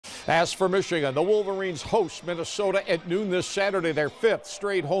As for Michigan, the Wolverines host Minnesota at noon this Saturday, their 5th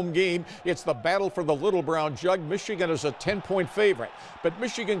straight home game. It's the battle for the Little Brown Jug. Michigan is a 10-point favorite. But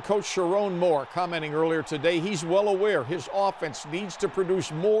Michigan coach Sherrone Moore commenting earlier today, he's well aware his offense needs to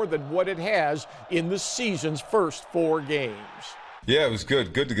produce more than what it has in the season's first 4 games. Yeah, it was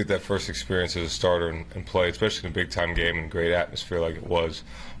good. Good to get that first experience as a starter and play, especially in a big-time game and great atmosphere like it was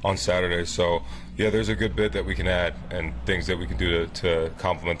on Saturday. So, yeah, there's a good bit that we can add and things that we can do to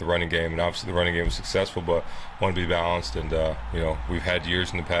complement the running game. And obviously the running game was successful, but want to be balanced. And, we've had years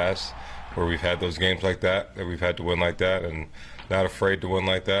in the past where we've had those games like that we've had to win like that, and not afraid to win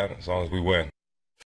like that as long as we win.